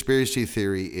main conspiracy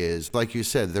theory is, like you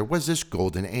said, there was this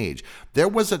golden age. There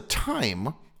was a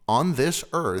time on this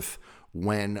earth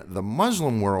when the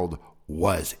Muslim world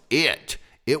was it.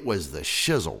 It was the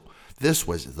shizzle. This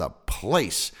was the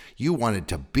place. You wanted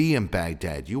to be in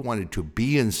Baghdad. You wanted to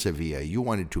be in Sevilla. You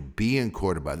wanted to be in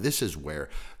Cordoba. This is where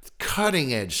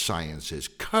cutting-edge sciences,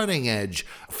 cutting-edge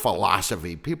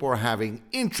philosophy. People are having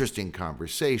interesting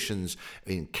conversations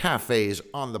in cafes,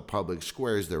 on the public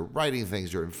squares. They're writing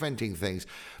things. They're inventing things.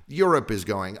 Europe is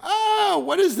going, oh,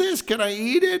 what is this? Can I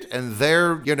eat it? And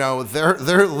they're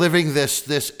living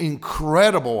this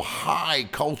incredible high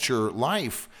culture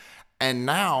life. And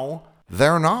now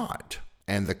they're not.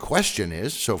 And the question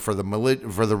is, so for the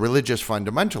religious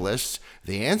fundamentalists,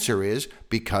 the answer is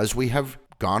because we have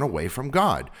gone away from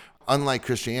God. Unlike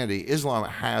Christianity, Islam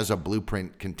has a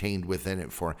blueprint contained within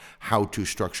it for how to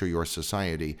structure your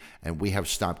society, and we have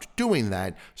stopped doing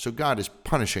that, so God is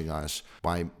punishing us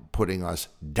by putting us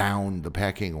down the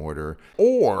pecking order,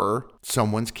 or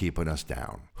someone's keeping us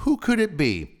down. Who could it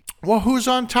be? Well, who's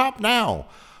on top now?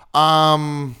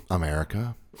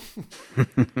 America.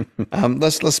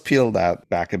 Let's peel that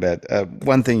back a bit.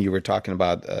 One thing you were talking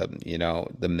about,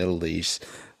 the Middle East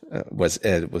was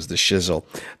the shizzle.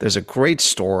 There's a great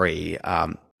story.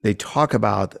 They talk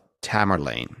about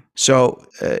Tamerlane. So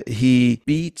he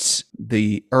beats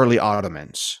the early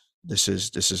Ottomans. This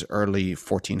is early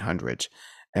 1400s.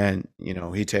 And,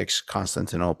 he takes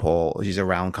Constantinople. He's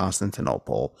around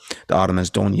Constantinople. The Ottomans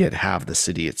don't yet have the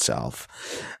city itself.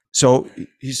 So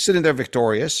he's sitting there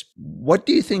victorious. What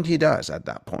do you think he does at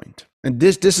that point? And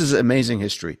this is amazing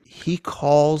history. He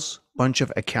calls a bunch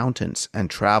of accountants and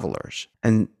travelers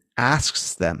and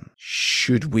asks them,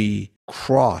 should we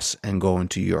cross and go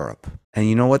into Europe? And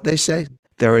you know what they say?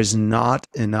 There is not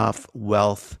enough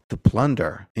wealth to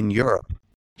plunder in Europe.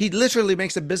 He literally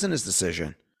makes a business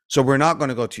decision. So we're not going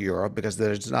to go to Europe because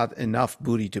there's not enough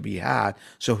booty to be had.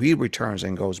 So he returns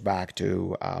and goes back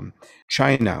to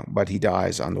China, but he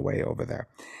dies on the way over there.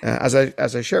 As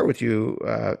I share with you,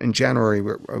 in January,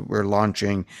 we're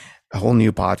launching a whole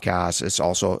new podcast.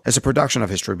 It's a production of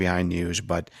History Behind News,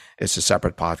 but it's a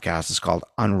separate podcast. It's called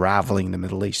Unraveling the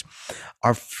Middle East.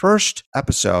 Our first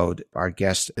episode, our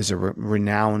guest is a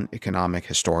renowned economic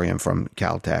historian from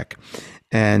Caltech.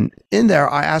 And in there,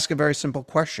 I ask a very simple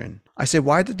question. I say,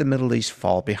 why did the Middle East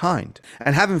fall behind?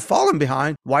 And having fallen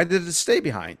behind, why did it stay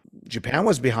behind? Japan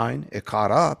was behind, it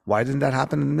caught up. Why didn't that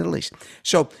happen in the Middle East?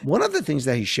 So one of the things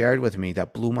that he shared with me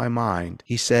that blew my mind,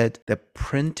 he said the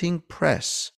printing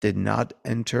press did not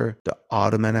enter the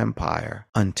Ottoman Empire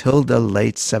until the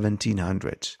late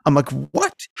 1700s. I'm like,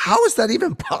 what? How is that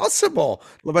even possible?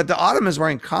 But the Ottomans were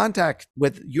in contact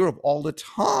with Europe all the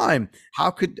time. How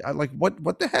could,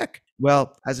 what the heck?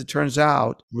 Well, as it turns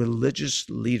out, religious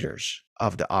leaders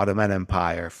of the Ottoman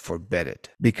Empire forbid it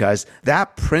because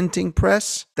that printing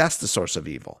press, that's the source of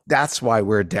evil. That's why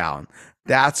we're down.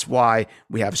 That's why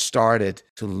we have started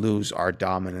to lose our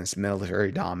dominance,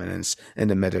 military dominance in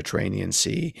the Mediterranean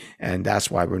Sea. And that's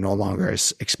why we're no longer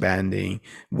expanding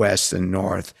west and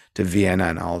north to Vienna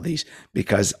and all these,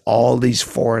 because all these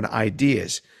foreign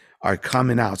ideas are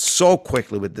coming out so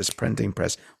quickly with this printing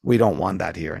press. We don't want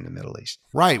that here in the Middle East.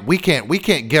 Right. We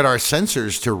can't get our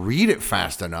censors to read it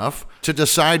fast enough to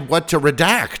decide what to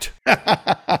redact.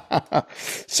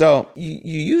 So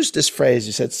you used this phrase.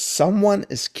 You said someone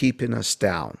is keeping us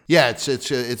down. Yeah,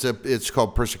 it's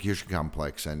called persecution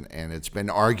complex, and it's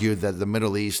been argued that the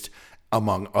Middle East,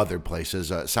 among other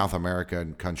places, South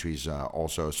American countries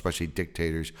also, especially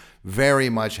dictators, very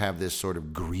much have this sort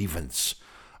of grievance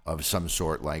of some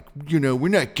sort, like, we're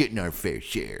not getting our fair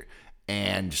share,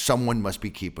 and someone must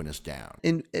be keeping us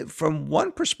down. From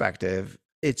one perspective,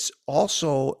 it's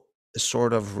also a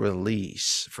sort of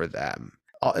release for them.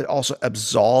 It also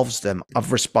absolves them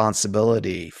of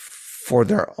responsibility for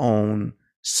their own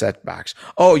setbacks.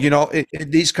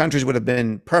 These countries would have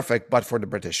been perfect but for the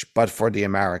British, but for the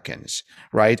Americans,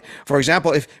 right? For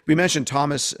example, if we mentioned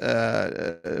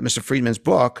Mr. Friedman's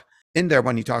book, in there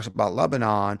when he talks about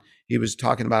Lebanon, he was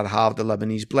talking about how the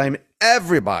Lebanese blame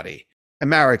everybody.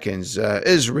 Americans,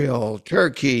 Israel,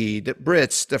 Turkey, the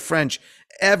Brits, the French,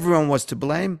 everyone was to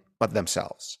blame but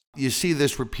themselves. You see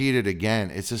this repeated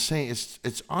again. It's the same.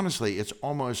 It's honestly, it's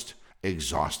almost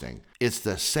exhausting. It's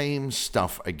the same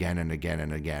stuff again and again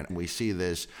and again. We see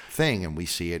this thing, and we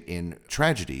see it in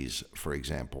tragedies, for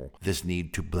example, this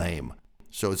need to blame.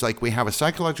 So it's like we have a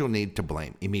psychological need to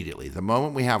blame immediately. The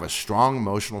moment we have a strong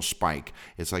emotional spike,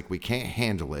 it's like we can't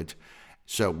handle it.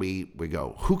 So we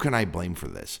go, who can I blame for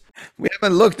this? We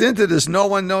haven't looked into this. No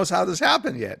one knows how this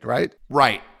happened yet, right?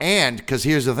 Right. And because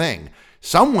here's the thing,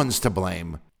 someone's to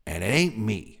blame, and it ain't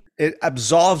me. It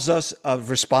absolves us of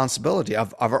responsibility,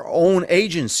 of our own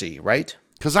agency, right?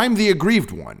 Because I'm the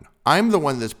aggrieved one. I'm the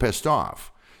one that's pissed off.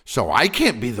 So I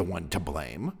can't be the one to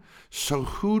blame. So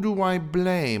who do I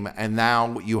blame? And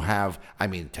now you have,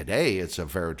 today it's a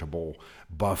veritable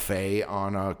buffet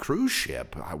on a cruise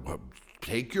ship.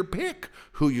 Take your pick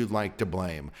who you'd like to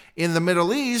blame. In the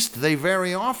Middle East, they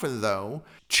very often, though,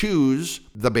 choose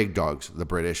the big dogs, the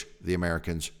British, the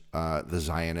Americans, the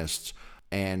Zionists,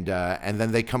 and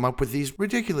then they come up with these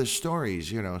ridiculous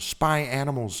stories, spy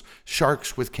animals,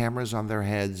 sharks with cameras on their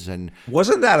heads. And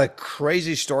wasn't that a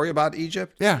crazy story about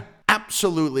Egypt? Yeah.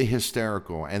 Absolutely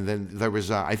hysterical. And then there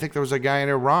was, I think there was a guy in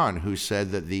Iran who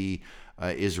said that the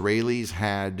Israelis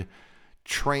had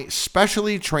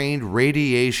specially trained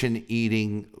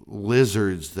radiation-eating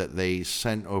lizards that they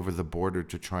sent over the border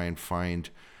to try and find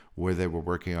where they were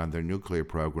working on their nuclear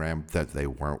program that they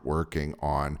weren't working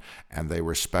on. And they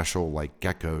were special like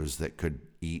geckos that could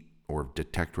eat or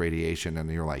detect radiation. And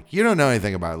you're like, you don't know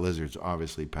anything about lizards,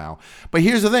 obviously, pal. But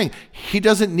here's the thing. He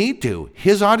doesn't need to.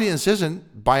 His audience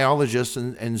isn't biologists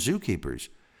and zookeepers.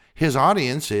 His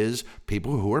audience is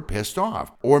people who are pissed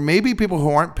off, or maybe people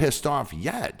who aren't pissed off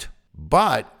yet,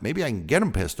 but maybe I can get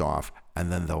them pissed off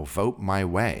and then they'll vote my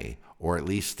way, or at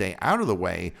least stay out of the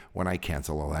way when I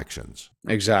cancel elections.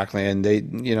 Exactly. And they,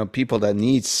 people that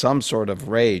need some sort of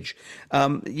rage.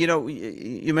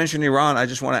 You mentioned Iran. I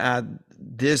just want to add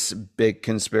this big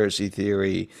conspiracy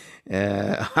theory.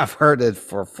 I've heard it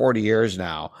for 40 years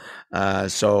now.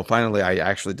 So finally, I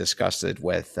actually discussed it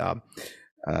with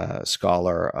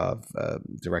scholar of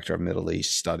director of Middle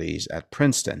East studies at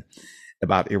Princeton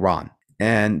about Iran.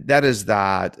 And that is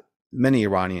that many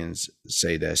Iranians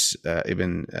say this,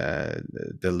 even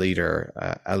the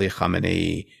leader, Ali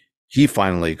Khamenei, he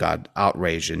finally got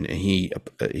outraged and he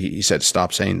said,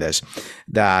 stop saying this,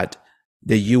 that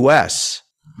the U.S.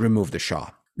 removed the Shah.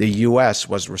 The U.S.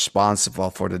 was responsible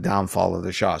for the downfall of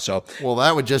the Shah. So, well,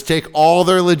 that would just take all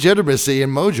their legitimacy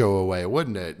and mojo away,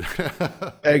 wouldn't it?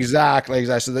 Exactly.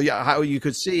 So how you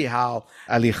could see how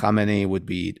Ali Khamenei would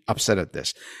be upset at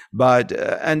this. But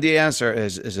and the answer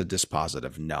is a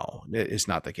dispositive no. It's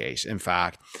not the case. In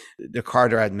fact, the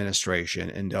Carter administration,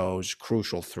 in those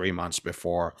crucial 3 months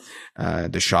before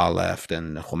the Shah left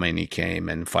and Khomeini came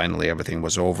and finally everything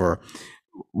was over,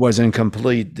 was in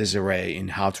complete disarray in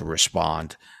how to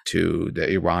respond to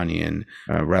the Iranian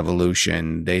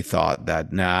revolution. They thought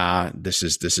that, this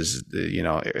is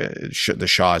the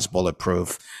Shah is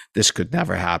bulletproof. This could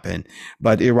never happen.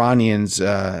 But Iranians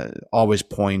always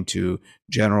point to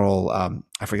General,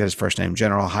 I forget his first name,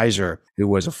 General Heiser, who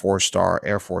was a 4-star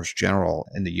Air Force general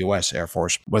in the U.S. Air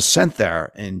Force, was sent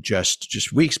there in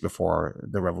just weeks before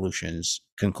the revolution's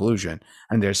conclusion.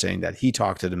 And they're saying that he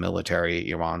talked to the military,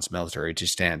 Iran's military, to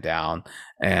stand down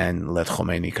and let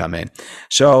Khomeini come in.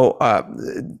 So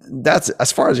that's,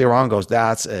 as far as Iran goes,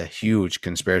 that's a huge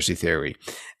conspiracy theory.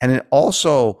 And it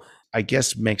also, I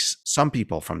guess, makes some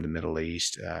people from the Middle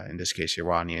East, in this case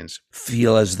Iranians,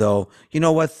 feel as though,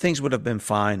 things would have been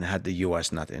fine had the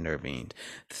U.S. not intervened.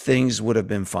 Things would have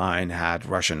been fine had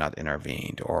Russia not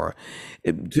intervened. Or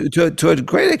to a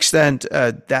great extent,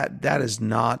 that is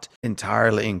not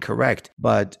entirely incorrect.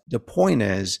 But the point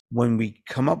is, when we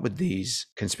come up with these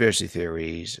conspiracy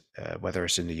theories, whether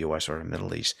it's in the U.S. or the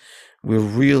Middle East, we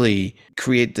really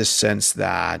create this sense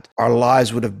that our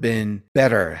lives would have been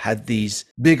better had these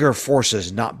bigger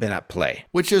forces not been at play.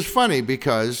 Which is funny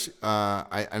because,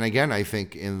 I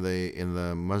think in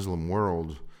the Muslim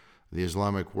world, the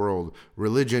Islamic world,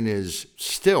 religion is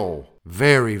still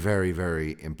very, very,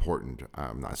 very important.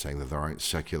 I'm not saying that there aren't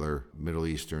secular Middle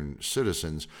Eastern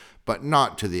citizens, but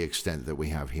not to the extent that we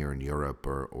have here in Europe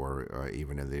or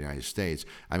even in the United States.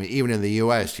 I mean, even in the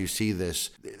U.S., you see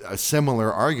a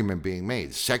similar argument being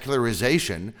made.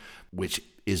 Secularization, which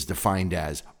is defined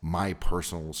as my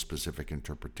personal specific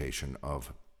interpretation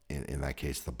of, in that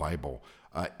case, the Bible,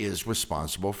 is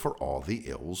responsible for all the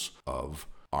ills of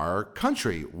our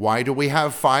country. Why do we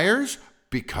have fires?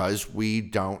 Because we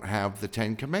don't have the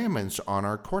 10 Commandments on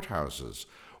our courthouses.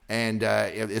 And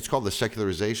it's called the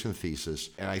secularization thesis.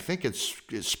 And I think it's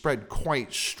spread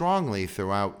quite strongly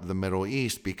throughout the Middle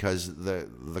East because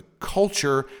the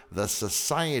culture, the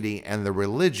society, and the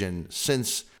religion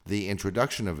since the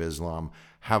introduction of Islam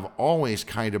have always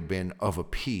kind of been of a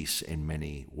piece in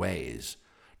many ways.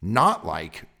 Not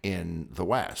like in the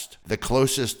West. The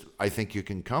closest I think you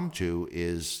can come to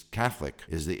is Catholic,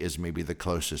 is maybe the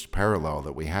closest parallel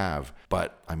that we have.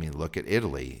 But I mean, look at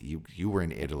Italy. You were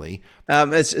in Italy.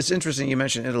 It's interesting you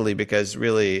mentioned Italy because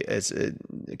really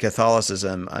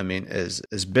Catholicism,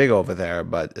 is big over there,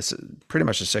 but it's pretty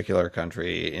much a secular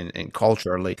country in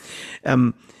culturally.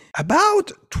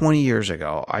 About 20 years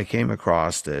ago, I came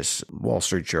across this Wall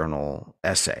Street Journal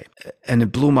essay, and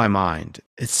it blew my mind.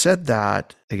 It said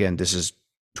that, again, this is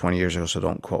 20 years ago, so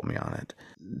don't quote me on it,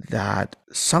 that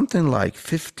something like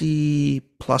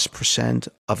 50+%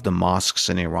 of the mosques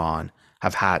in Iran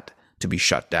have had to be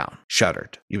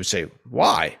shuttered. You would say,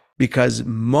 why? Because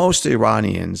most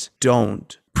Iranians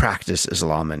don't practice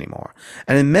Islam anymore.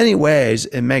 And in many ways,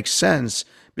 it makes sense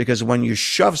because when you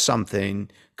shove something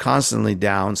constantly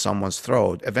down someone's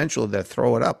throat, eventually they'll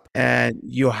throw it up. And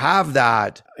you have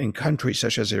that in countries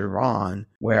such as Iran,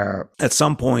 where at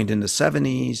some point in the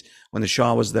 70s, when the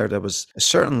Shah was there was a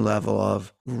certain level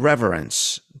of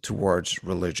reverence towards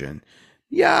religion.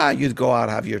 yeah, you'd go out,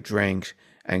 have your drinks,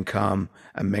 and come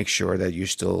and make sure that you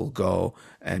still go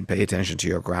and pay attention to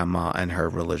your grandma and her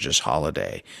religious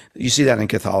holiday. You see that in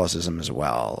Catholicism as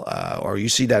well, or you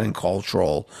see that in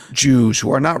cultural Jews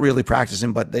who are not really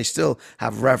practicing, but they still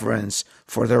have reverence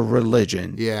for their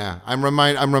religion. Yeah, I'm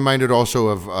reminded also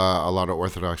of a lot of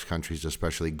Orthodox countries,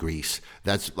 especially Greece.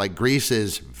 That's like Greece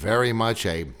is very much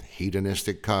a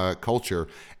hedonistic culture,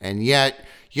 and yet,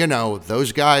 you know,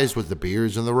 those guys with the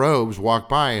beards and the robes walk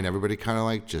by, and everybody kind of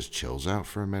like just chills out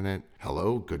for a minute.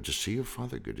 Hello, good to see you,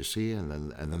 Father. Good to see you,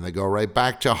 and then they go right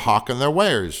back to hawking their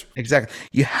wares. Exactly.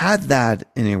 You had that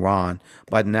in Iran,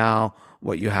 but now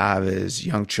what you have is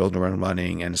young children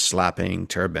running and slapping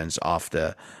turbans off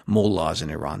the mullahs in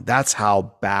Iran. That's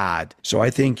how bad. So I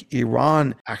think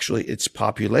Iran, actually, its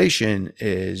population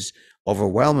is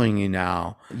overwhelmingly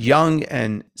now young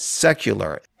and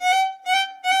secular.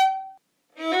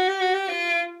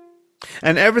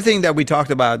 And everything that we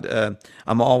talked about,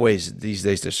 I'm always, these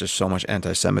days, there's just so much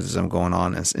anti-Semitism going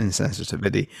on and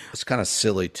insensitivity. It's kind of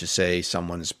silly to say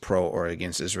someone's pro or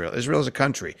against Israel. Israel is a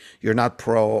country. You're not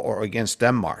pro or against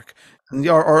Denmark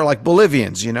or like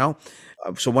Bolivians, you know?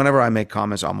 So whenever I make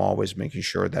comments, I'm always making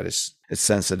sure that it's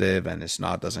sensitive and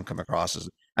doesn't come across as,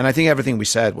 and I think everything we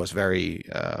said was very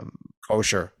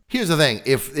kosher. Here's the thing.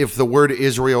 If the word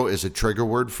Israel is a trigger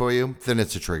word for you, then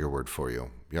it's a trigger word for you,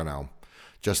 you know?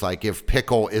 Just like if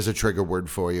pickle is a trigger word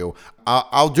for you,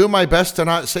 I'll do my best to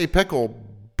not say pickle,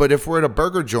 but if we're at a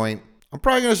burger joint, I'm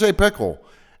probably going to say pickle,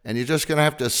 and you're just going to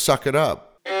have to suck it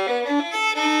up.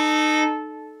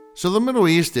 So the Middle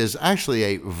East is actually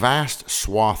a vast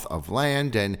swath of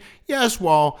land, and yes,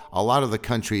 while a lot of the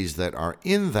countries that are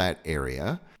in that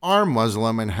area are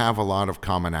Muslim and have a lot of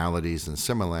commonalities and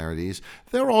similarities,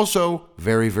 they're also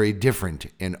very, very different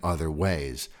in other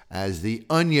ways. As The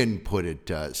Onion put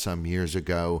it some years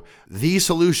ago, the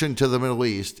solution to the Middle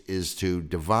East is to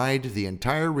divide the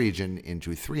entire region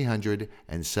into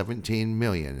 317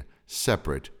 million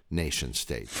separate nation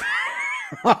states.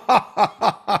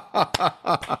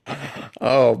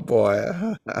 Oh,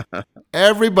 boy.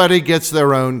 Everybody gets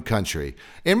their own country.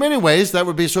 In many ways, that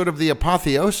would be sort of the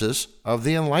apotheosis of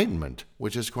the Enlightenment,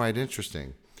 which is quite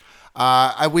interesting.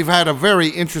 We've had a very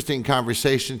interesting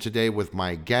conversation today with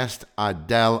my guest,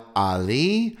 Adel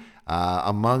Aali.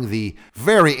 Among the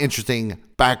very interesting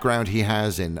background he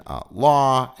has in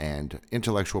law and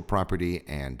intellectual property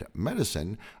and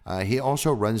medicine, he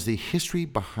also runs the History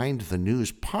Behind the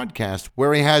News podcast,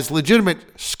 where he has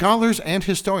legitimate scholars and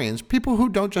historians, people who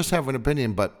don't just have an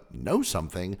opinion but know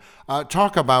something,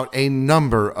 talk about a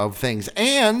number of things.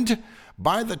 And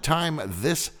by the time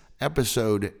this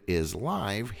episode is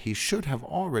live, he should have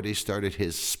already started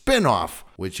his spin-off,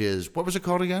 which is, what was it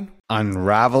called again?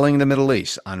 Unraveling the Middle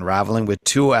East. Unraveling with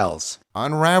 2 L's.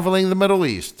 Unraveling the Middle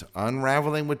East.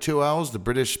 Unraveling with 2 L's, the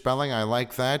British spelling, I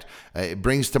like that. It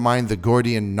brings to mind the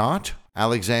Gordian knot.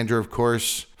 Alexander, of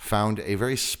course, found a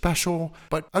very special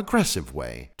but aggressive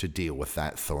way to deal with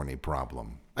that thorny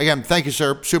problem. Again, thank you,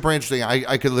 sir. Super interesting.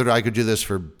 I could do this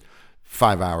for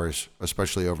 5 hours,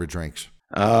 especially over drinks.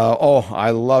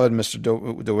 I love it, Mr.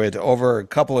 DeWitt. Over a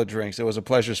couple of drinks. It was a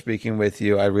pleasure speaking with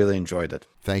you. I really enjoyed it.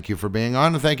 Thank you for being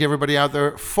on, and thank you everybody out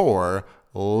there for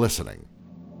listening.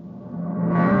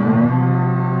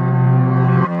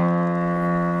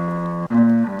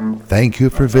 Thank you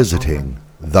for visiting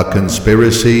The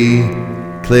Conspiracy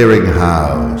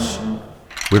Clearinghouse.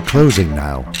 We're closing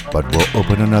now, but we'll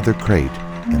open another crate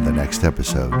in the next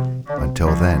episode.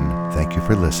 Until then, thank you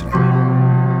for listening.